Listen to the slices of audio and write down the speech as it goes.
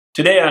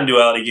Today on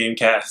Duality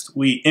Gamecast,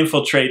 we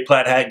infiltrate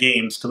Plaid Hat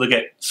Games to look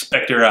at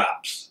Specter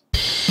Ops.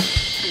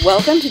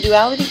 Welcome to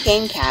Duality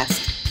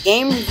Gamecast,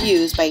 game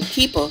reviews by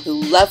people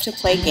who love to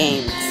play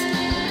games.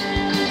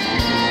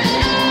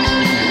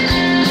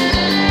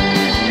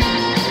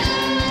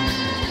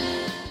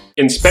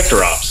 In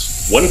Specter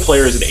Ops, one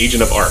player is an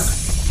agent of ARC,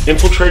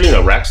 infiltrating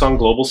a Raxon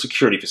global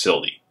security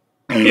facility.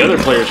 The other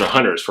players are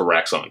hunters for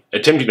Raxon,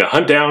 attempting to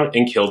hunt down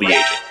and kill the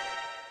agent.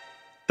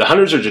 The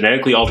hunters are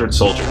genetically altered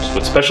soldiers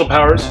with special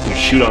powers who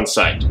shoot on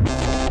sight.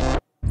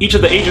 Each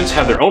of the agents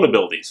have their own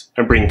abilities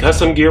and bring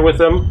custom gear with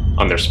them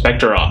on their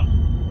Specter Op.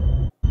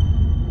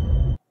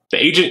 The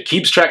agent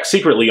keeps track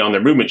secretly on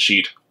their movement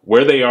sheet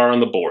where they are on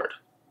the board.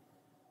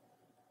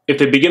 If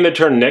they begin their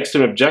turn next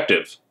to an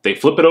objective, they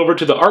flip it over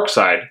to the ARC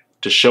side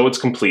to show it's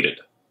completed.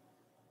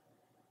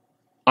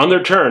 On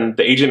their turn,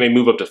 the agent may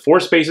move up to 4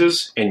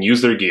 spaces and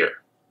use their gear.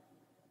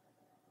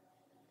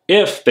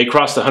 If they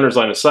cross the hunter's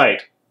line of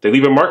sight, they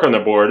leave a mark on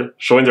their board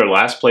showing their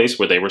last place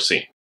where they were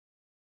seen.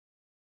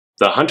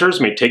 The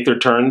hunters may take their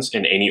turns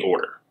in any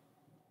order.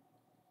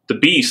 The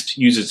beast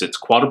uses its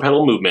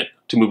quadrupedal movement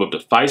to move up to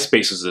 5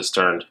 spaces this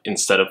turn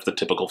instead of the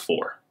typical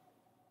 4.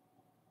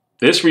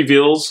 This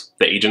reveals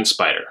the agent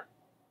spider.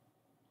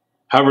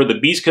 However, the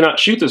beast cannot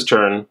shoot this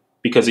turn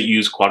because it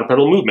used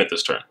quadrupedal movement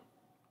this turn.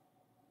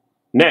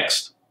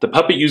 Next, the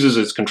puppet uses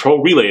its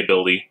control relay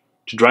ability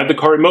to drive the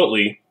car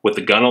remotely with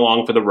the gun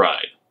along for the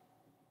ride.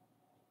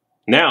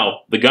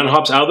 Now, the gun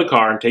hops out of the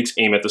car and takes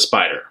aim at the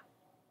spider.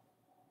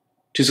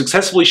 To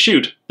successfully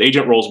shoot, the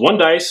agent rolls 1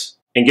 dice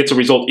and gets a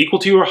result equal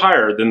to or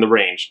higher than the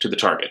range to the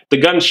target. The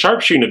gun's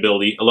sharpshooting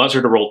ability allows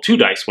her to roll 2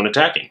 dice when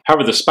attacking.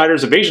 However, the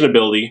spider's evasion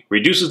ability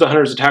reduces the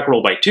hunter's attack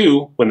roll by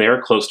 2 when they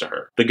are close to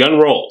her. The gun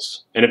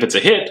rolls, and if it's a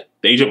hit,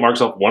 the agent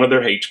marks off 1 of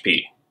their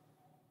HP.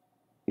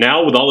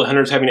 Now, with all the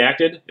hunters having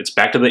acted, it's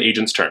back to the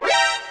agent's turn.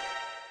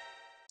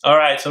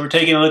 Alright, so we're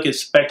taking a look at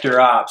Specter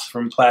Ops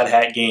from Plaid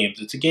Hat Games.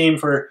 It's a game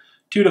for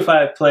 2 to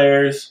 5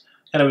 players,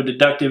 kind of a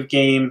deductive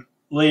game.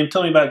 William,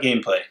 tell me about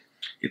gameplay.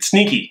 It's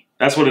sneaky.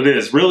 That's what it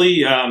is.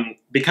 Really,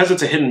 because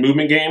it's a hidden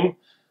movement game,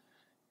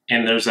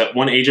 and there's that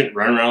one agent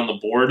running around the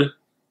board,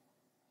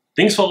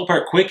 things fall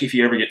apart quick if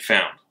you ever get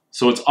found.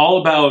 So it's all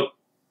about,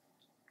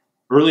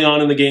 early on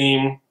in the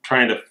game,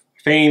 trying to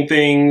feign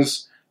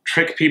things,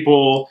 trick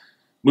people,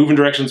 move in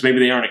directions maybe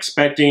they aren't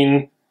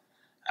expecting.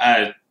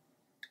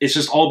 It's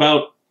just all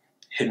about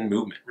hidden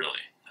movement, really.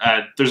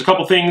 There's a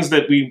couple things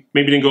that we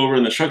maybe didn't go over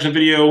in the instruction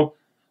video.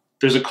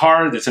 There's a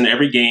car that's in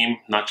every game,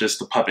 not just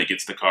the puppet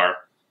gets the car.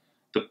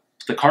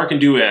 The car can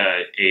do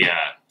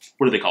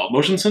what do they call it,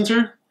 motion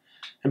sensor?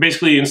 And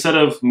basically, instead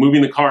of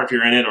moving the car if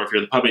you're in it or if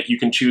you're the puppet, you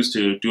can choose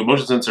to do a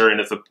motion sensor, and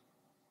if the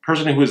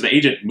person who is the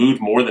agent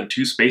moved more than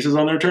 2 spaces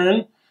on their turn,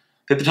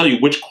 they have to tell you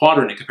which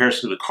quadrant it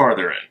compares to the car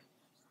they're in.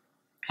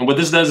 And what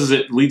this does is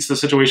it leads to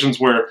situations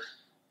where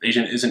the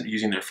agent isn't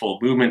using their full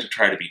movement to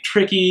try to be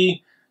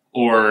tricky,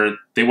 or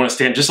they want to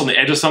stand just on the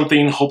edge of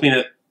something, hoping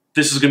that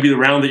this is going to be the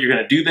round that you're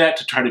going to do that,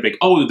 to try to make,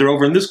 oh, they're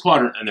over in this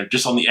quadrant, and they're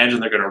just on the edge,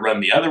 and they're going to run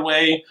the other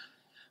way.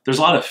 There's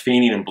a lot of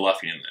feigning and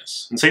bluffing in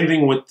this. And same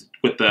thing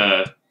with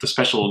the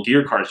special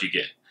gear cards you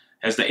get.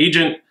 As the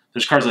agent,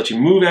 there's cards that let you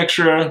move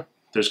extra,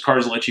 there's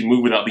cards that let you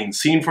move without being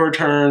seen for a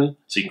turn,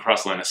 so you can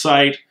cross the line of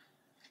sight.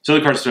 So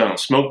other cards do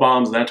smoke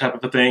bombs and that type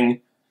of a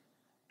thing.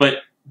 But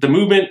the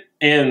movement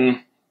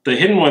and the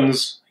hidden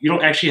ones, you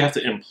don't actually have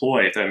to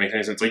employ, if that makes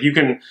any sense. Like you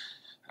can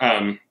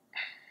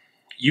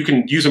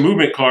use a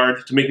movement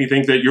card to make me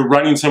think that you're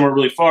running somewhere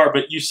really far,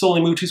 but you still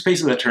only move 2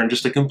 spaces that turn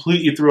just to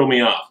completely throw me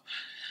off.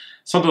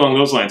 Something along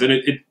those lines.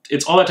 And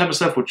it's all that type of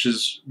stuff, which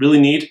is really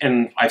neat.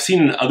 And I've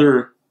seen in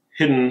other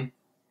hidden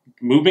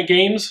movement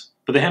games,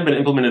 but they haven't been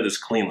implemented this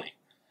cleanly.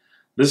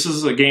 This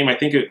is a game, I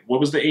think, what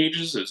was the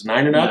ages? It was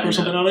 9 and up or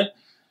something on it.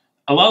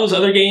 A lot of those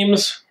other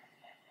games,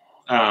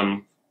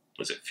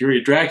 was it Fury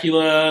of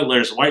Dracula,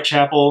 Layers of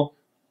Whitechapel?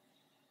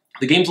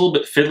 The game's a little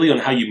bit fiddly on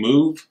how you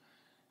move.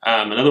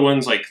 And other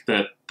ones, like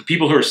the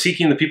people who are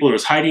seeking, the people who are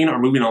hiding, are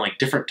moving on like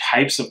different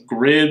types of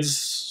grids.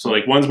 So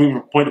like one's moving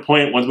from point to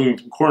point, one's moving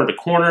from corner to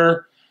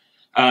corner.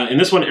 In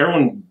this one,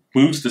 everyone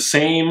moves the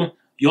same.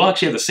 You'll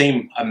actually have the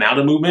same amount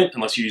of movement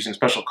unless you're using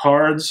special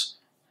cards.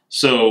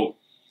 So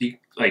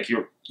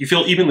you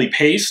feel evenly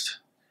paced.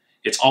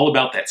 It's all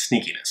about that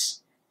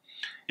sneakiness.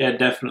 Yeah,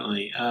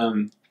 definitely.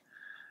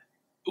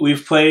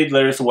 We've played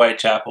Layers of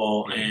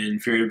Whitechapel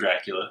and Fury of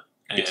Dracula,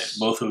 Yes.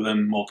 both of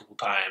them multiple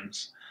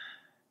times.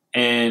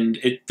 And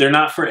they're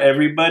not for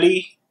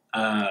everybody.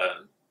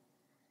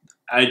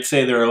 I'd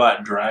say they're a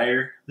lot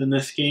drier than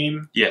this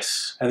game.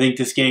 Yes. I think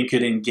this game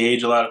could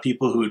engage a lot of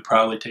people who would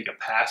probably take a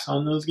pass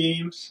on those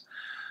games.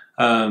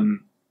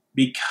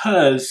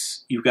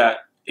 Because you've got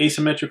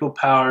asymmetrical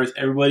powers,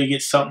 everybody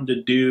gets something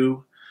to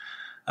do.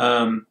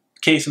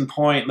 Case in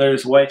point,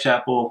 Layers of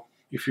Whitechapel,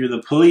 if you're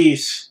the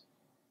police,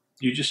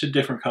 you're just a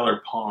different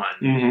color pawn.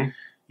 Mm-hmm.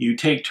 You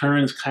take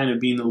turns kind of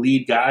being the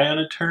lead guy on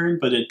a turn,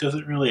 but it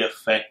doesn't really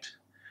affect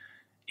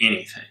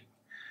anything.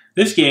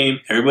 This game,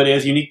 everybody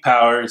has unique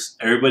powers.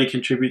 Everybody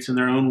contributes in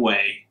their own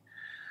way.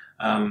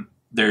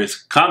 There's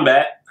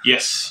combat.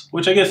 Yes.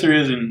 Which I guess there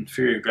is in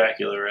Fury of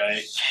Dracula,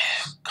 right?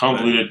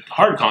 Convoluted,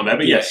 hard combat,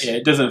 but yes. Yeah,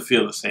 it doesn't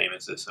feel the same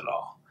as this at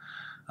all.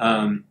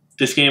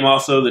 This game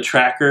also, the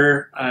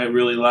tracker, I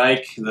really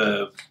like.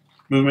 The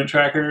movement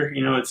tracker,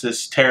 you know, it's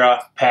this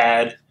tear-off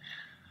pad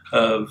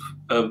of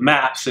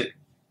maps that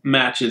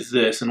matches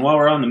this. And while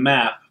we're on the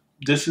map,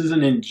 this is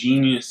an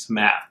ingenious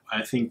map.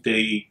 I think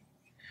we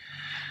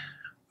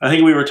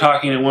were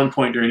talking at one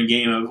point during the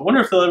game of, I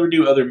wonder if they'll ever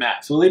do other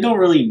maps. Well, they don't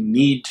really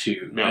need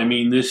to. No. I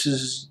mean,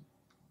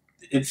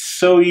 it's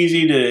so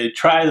easy to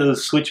try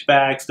those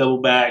switchbacks, double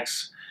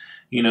backs,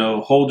 you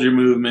know, hold your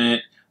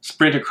movement,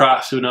 sprint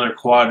across to another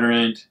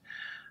quadrant.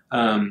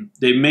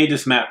 They made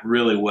this map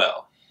really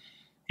well.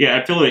 Yeah,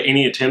 I feel that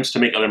any attempts to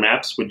make other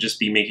maps would just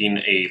be making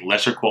a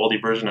lesser quality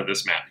version of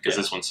this map because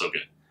this one's so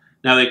good.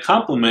 Now they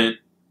complement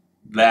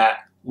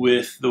that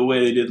with the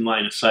way they did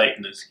line of sight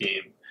in this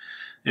game.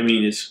 I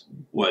mean, it's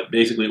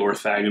basically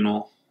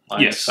orthogonal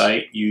line of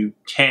sight. You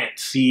can't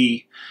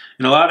see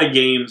in a lot of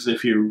games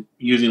if you're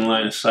using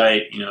line of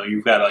sight. You know,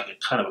 you've got like a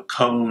kind of a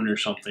cone or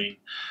something.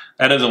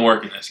 That doesn't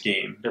work in this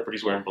game.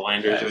 Everybody's wearing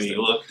blinders. I mean,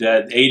 look,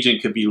 that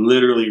agent could be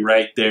literally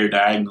right there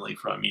diagonally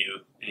from you,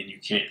 and you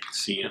can't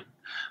see him.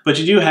 But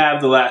you do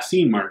have the last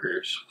scene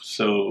markers,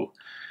 so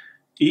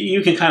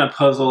you can kind of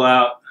puzzle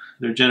out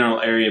their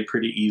general area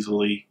pretty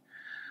easily.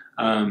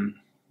 On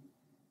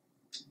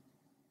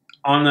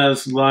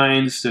those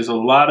lines, there's a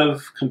lot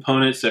of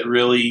components that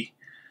really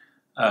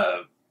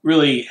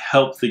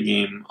help the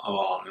game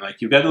along.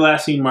 Like, you've got the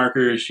last scene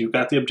markers, you've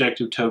got the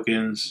objective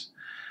tokens,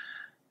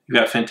 you've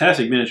got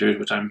fantastic miniatures,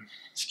 which I'm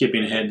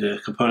skipping ahead to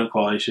component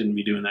quality. Shouldn't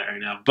be doing that right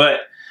now.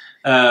 But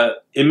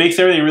it makes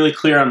everything really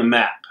clear on the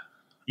map.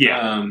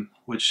 Yeah.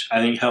 Which I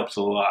think helps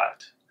a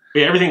lot.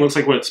 Yeah, everything looks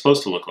like what it's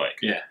supposed to look like.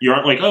 Yeah. You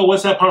aren't like, oh,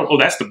 what's that pawn? Oh,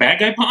 that's the bad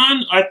guy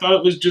pawn? I thought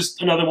it was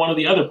just another one of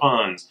the other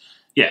pawns.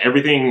 Yeah,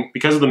 everything,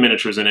 because of the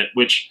miniatures in it,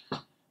 which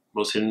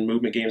most hidden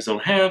movement games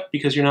don't have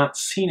because you're not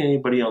seeing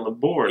anybody on the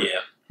board. Yeah.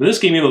 In this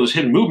game, even though there's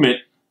hidden movement,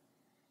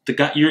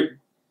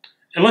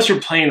 unless you're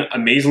playing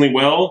amazingly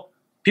well,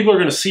 people are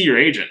going to see your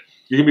agent.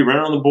 You're going to be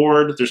running around the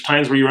board. There's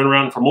times where you run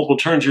around for multiple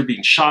turns, you're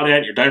being shot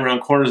at, you're diving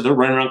around corners, they're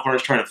running around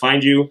corners trying to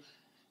find you.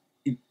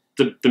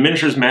 The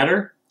miniatures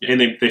matter,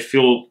 and they give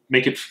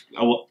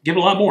it a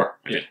lot more.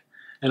 Yeah.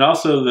 And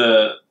also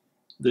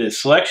the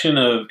selection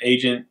of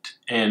agent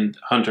and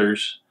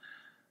hunters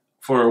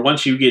for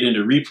once you get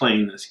into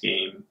replaying this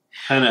game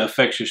kind of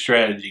affects your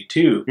strategy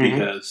too,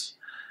 because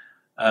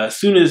as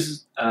soon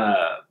as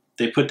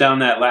they put down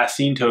that last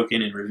scene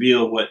token and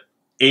reveal what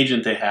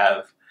agent they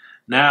have,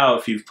 now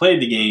if you've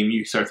played the game,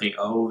 you start thinking,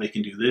 oh, they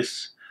can do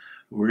this.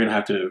 We're going to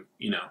have to,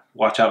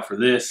 watch out for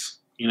this,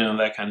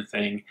 that kind of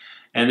thing.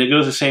 And it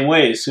goes the same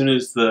way. As soon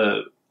as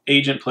the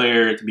agent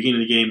player at the beginning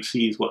of the game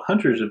sees what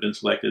hunters have been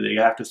selected, they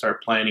have to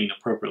start planning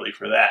appropriately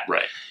for that.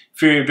 Right.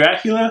 Fury of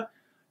Dracula,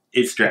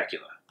 it's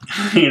Dracula.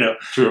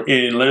 True.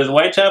 In Letters of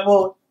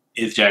Whitechapel,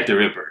 it's Jack the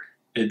Ripper.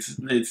 It's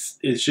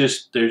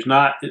just, there's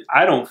not,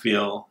 I don't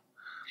feel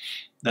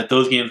that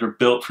those games were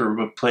built for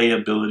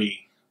replayability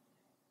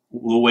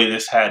the way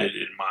this had it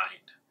in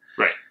mind.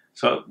 Right.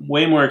 So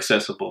way more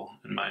accessible,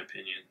 in my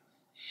opinion.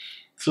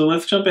 So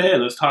let's jump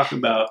ahead. Let's talk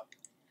about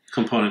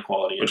component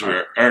quality. Which we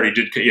already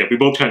did. Yeah, we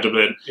both kind of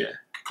did. Yeah.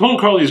 Component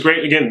quality is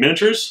great. Again,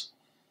 miniatures,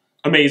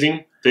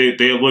 amazing. They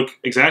look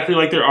exactly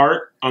like their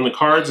art on the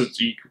cards.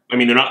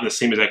 They're not in the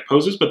same exact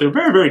poses, but they're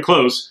very, very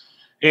close.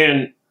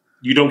 And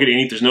you don't get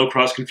there's no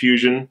cross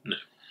confusion. No.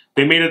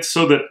 They made it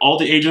so that all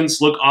the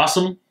agents look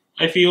awesome,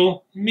 I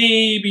feel.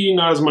 Maybe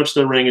not as much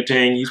the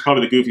orangutan. He's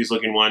probably the goofiest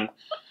looking one.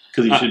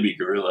 Because he should be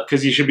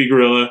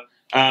gorilla.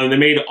 They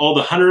made all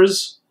the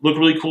hunters look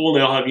really cool.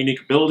 They all have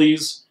unique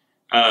abilities.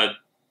 The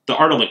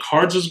art on the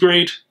cards is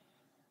great.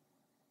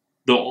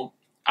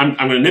 I'm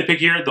going to nitpick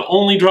here. The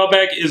only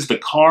drawback is the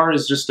car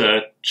is just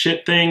a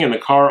chit thing, and the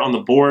car on the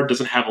board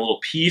doesn't have a little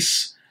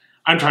piece.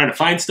 I'm trying to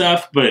find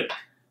stuff, but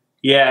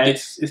yeah,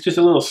 it's just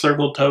a little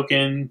circle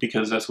token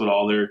because that's what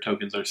all their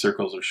tokens are: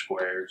 circles or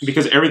squares.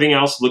 Because everything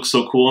else looks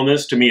so cool on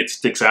this, to me it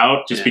sticks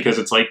out just because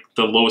it's like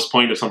the lowest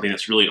point of something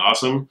that's really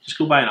awesome. Just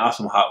go buy an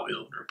awesome Hot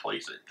Wheel and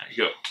replace it. There you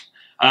go.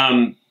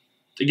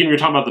 Again, we were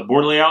talking about the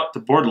board layout. The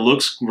board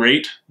looks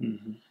great.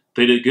 Mm-hmm.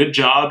 They did a good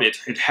job. It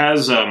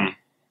has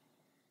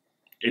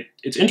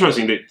it's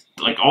interesting that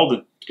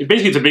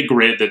basically it's a big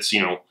grid that's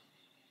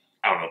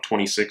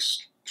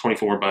 26,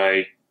 24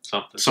 by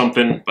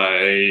something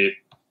by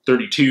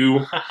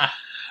 32.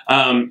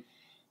 And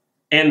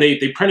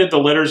they printed the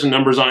letters and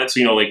numbers on it. So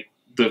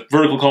the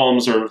vertical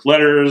columns are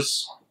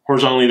letters,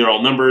 horizontally they're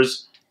all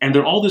numbers, and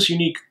they're all this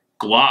unique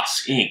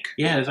gloss ink.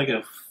 Yeah, it's like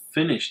a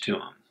finish to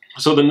them.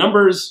 So the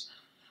numbers,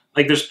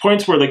 there's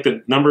points where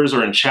the numbers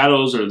are in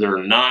shadows or they're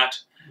not.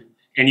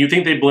 And you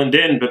think they blend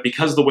in, but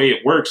because of the way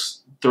it works,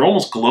 they're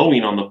almost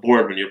glowing on the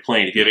board when you're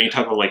playing, if you have any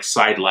type of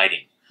side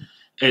lighting.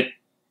 It's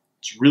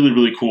really,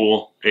 really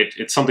cool.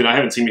 It's something I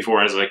haven't seen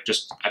before as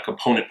just a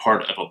component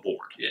part of a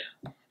board.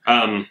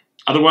 Yeah.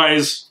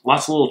 Otherwise,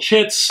 lots of little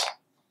chits,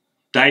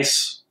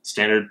 dice,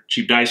 standard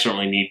cheap dice. Don't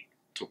really need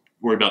to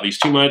worry about these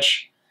too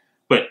much.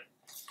 But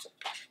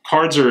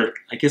cards are,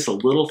 I guess, a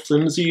little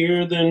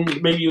flimsier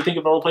than maybe you would think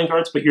of normal playing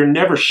cards, but you're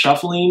never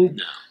shuffling.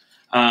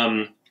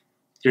 No.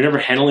 You're never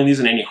handling these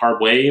in any hard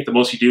way. The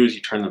most you do is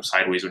you turn them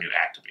sideways when you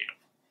activate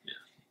them.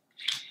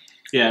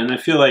 Yeah, and I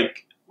feel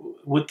like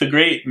with the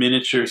great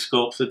miniature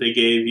sculpts that they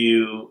gave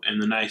you and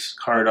the nice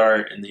card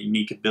art and the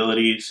unique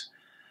abilities,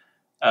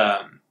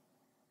 I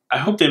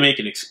hope they make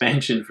an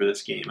expansion for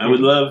this game. I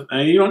would love,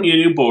 you don't need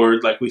a new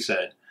board, like we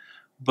said,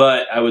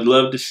 but I would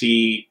love to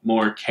see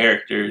more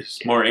characters,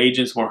 more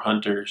agents, more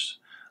hunters,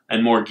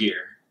 and more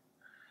gear.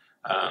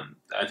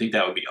 I think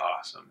that would be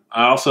awesome.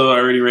 I also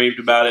already raved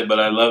about it, but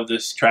I love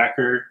this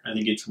tracker. I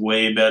think it's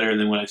way better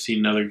than what I've seen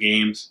in other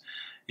games.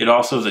 It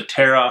also is a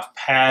tear-off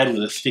pad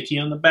with a sticky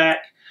on the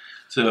back,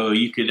 so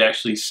you could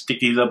actually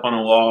stick these up on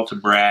a wall to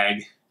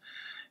brag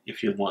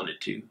if you wanted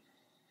to.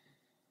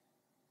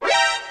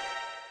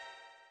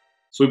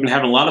 So we've been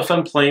having a lot of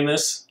fun playing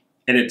this,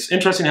 and it's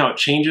interesting how it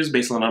changes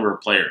based on the number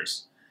of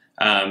players.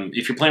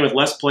 If you're playing with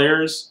less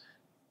players,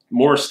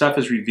 more stuff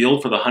is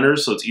revealed for the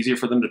hunters, so it's easier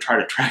for them to try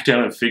to track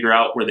down and figure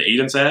out where the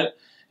agent's at.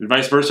 And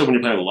vice versa, when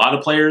you're playing with a lot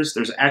of players,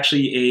 there's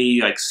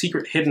actually a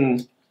secret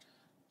hidden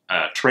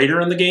traitor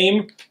in the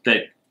game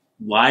that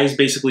lies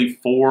basically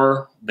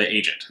for the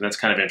agent, and that's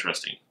kind of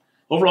interesting.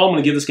 Overall, I'm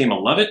going to give this game a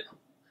love it.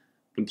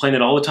 Been playing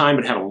it all the time,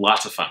 but having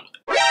lots of fun with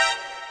it.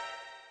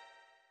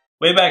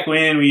 Way back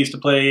when, we used to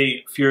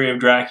play Fury of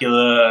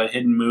Dracula,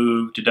 Hidden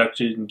Move,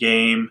 Deduction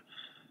Game,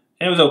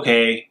 and it was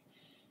okay.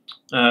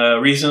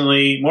 More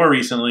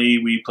recently,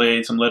 we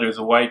played some Letters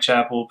of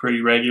Whitechapel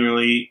pretty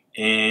regularly,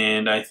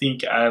 and I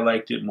think I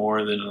liked it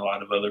more than a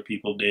lot of other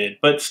people did.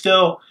 But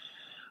still,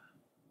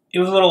 it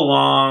was a little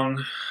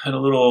long and a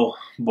little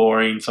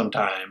boring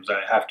sometimes,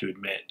 I have to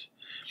admit.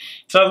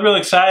 So I was real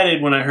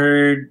excited when I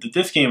heard that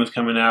this game was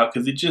coming out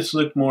because it just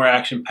looked more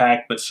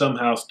action-packed, but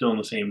somehow still in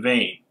the same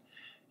vein.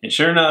 And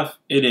sure enough,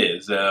 it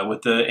is.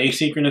 With the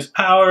asynchronous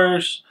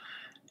powers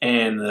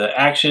and the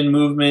action,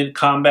 movement,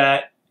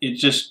 combat, it's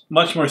just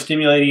much more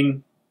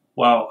stimulating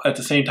while at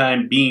the same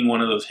time being one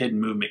of those hidden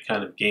movement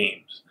kind of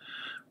games.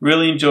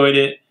 Really enjoyed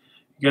it.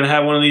 You're going to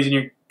have one of these in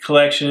your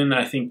collection.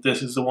 I think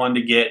this is the one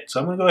to get.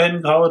 So I'm going to go ahead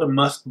and call it a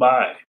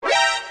must-buy.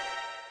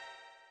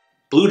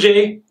 Blue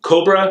Jay,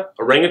 Cobra,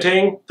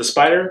 Orangutan, the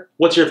Spider,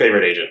 what's your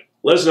favorite agent?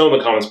 Let us know in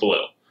the comments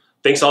below.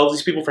 Thanks to all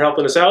these people for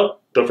helping us out.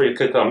 Don't forget to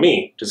click on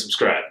me to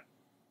subscribe.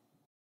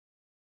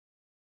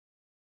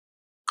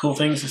 Cool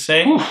things to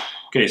say?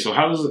 Okay, so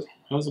how's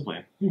the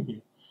plan?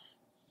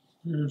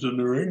 There's an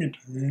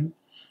orangutan.